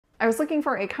I was looking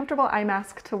for a comfortable eye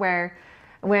mask to wear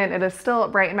when it is still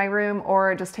bright in my room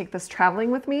or just take this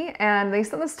traveling with me, and they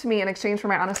sent this to me in exchange for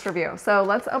my honest review. So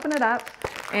let's open it up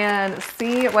and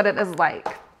see what it is like.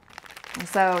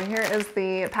 So here is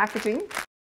the packaging.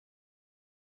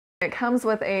 It comes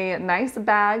with a nice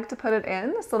bag to put it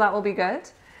in, so that will be good.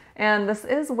 And this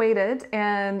is weighted,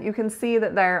 and you can see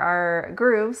that there are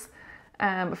grooves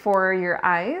for your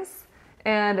eyes.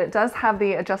 And it does have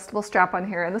the adjustable strap on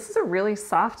here, and this is a really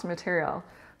soft material.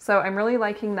 So I'm really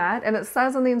liking that. And it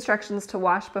says in the instructions to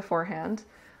wash beforehand.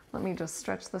 Let me just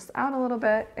stretch this out a little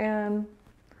bit and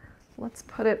let's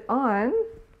put it on.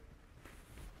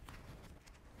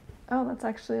 Oh, that's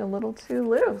actually a little too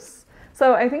loose.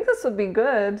 So I think this would be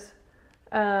good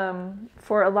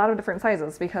for a lot of different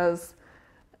sizes because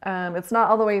it's not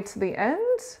all the way to the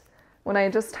end. When I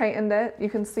just tightened it, you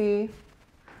can see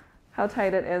how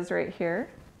tight it is right here.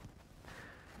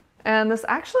 And this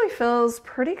actually feels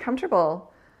pretty comfortable.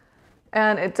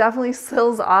 And it definitely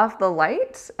seals off the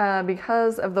light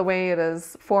because of the way it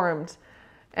is formed.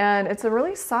 And it's a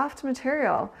really soft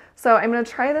material. So I'm gonna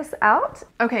try this out.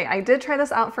 Okay, I did try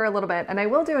this out for a little bit, and I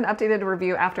will do an updated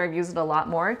review after I've used it a lot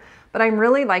more, but I'm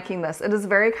really liking this. It is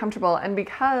very comfortable, and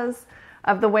because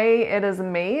of the way it is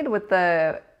made with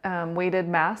the weighted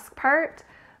mask part,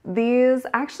 these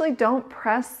actually don't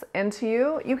press into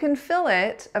you. You can feel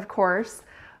it, of course,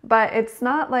 but it's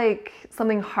not like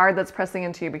something hard that's pressing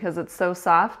into you because it's so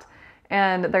soft,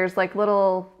 and there's like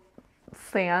little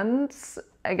sands,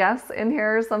 I guess, in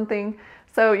here or something.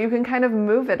 So you can kind of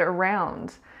move it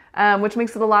around, which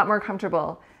makes it a lot more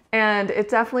comfortable. And it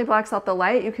definitely blocks out the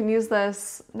light. You can use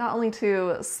this not only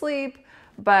to sleep,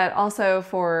 but also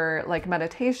for like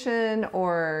meditation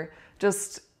or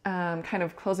just kind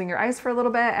of closing your eyes for a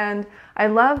little bit. And I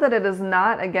love that it is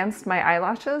not against my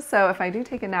eyelashes. So if I do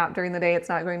take a nap during the day, it's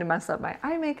not going to mess up my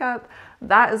eye makeup.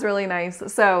 That is really nice.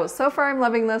 So far I'm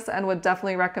loving this and would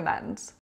definitely recommend.